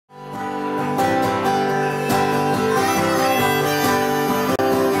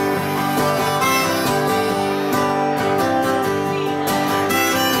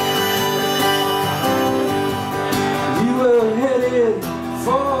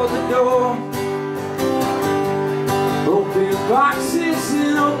for the door. Open boxes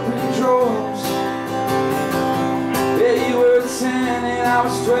and open drawers. Yeah, you were 10 and I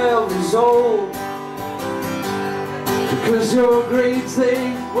was 12 years old. Because your grades,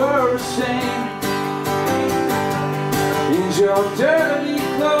 they were a shame, and your dirty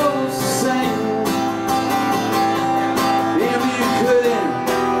clothes the same. And you couldn't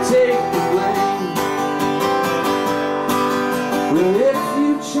take the blame. Well, if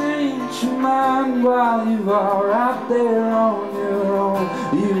you change your mind while you are out there on your own,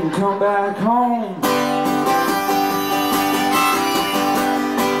 you can come back home.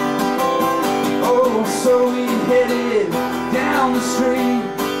 Oh, so we headed down the street,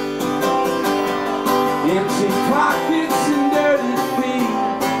 empty pockets and dirty feet,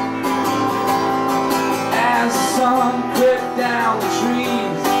 as the sun crept down the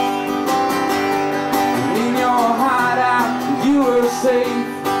trees. And in your hideout you were safe.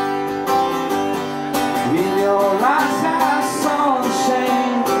 In your eyes I saw the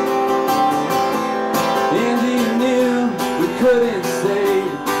shame, and you knew we couldn't stay.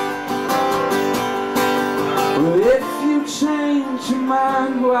 Well, if you change your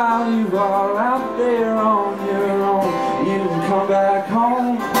mind while you are out there on your own, you can come back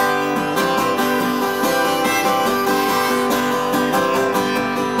home.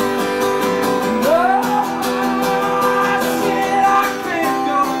 No, I said I can't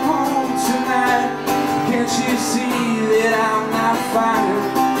go home tonight. Can't you see that I'm not fine?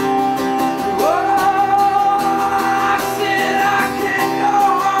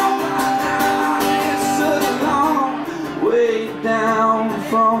 Down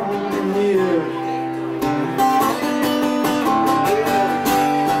from here.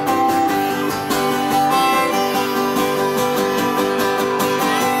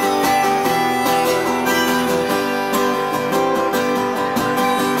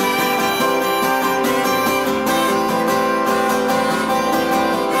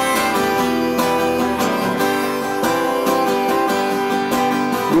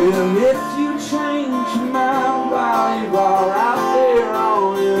 Well, if you change your mind while you are out there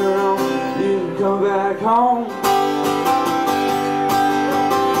on your own, you can come back home.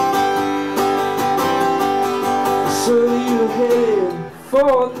 So you headed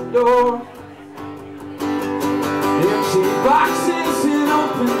for the door, empty boxes and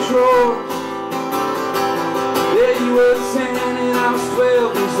open drawers. Yeah, you were 10 and I was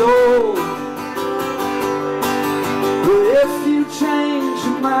 12 years old. But if you change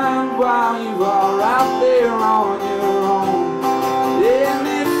your mind while you are out there on your own, and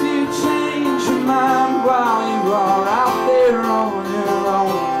if you change your mind while you are out there on your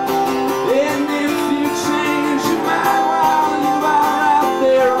own, and if you change your mind while you are out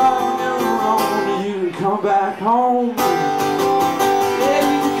there on your own, you can come back home.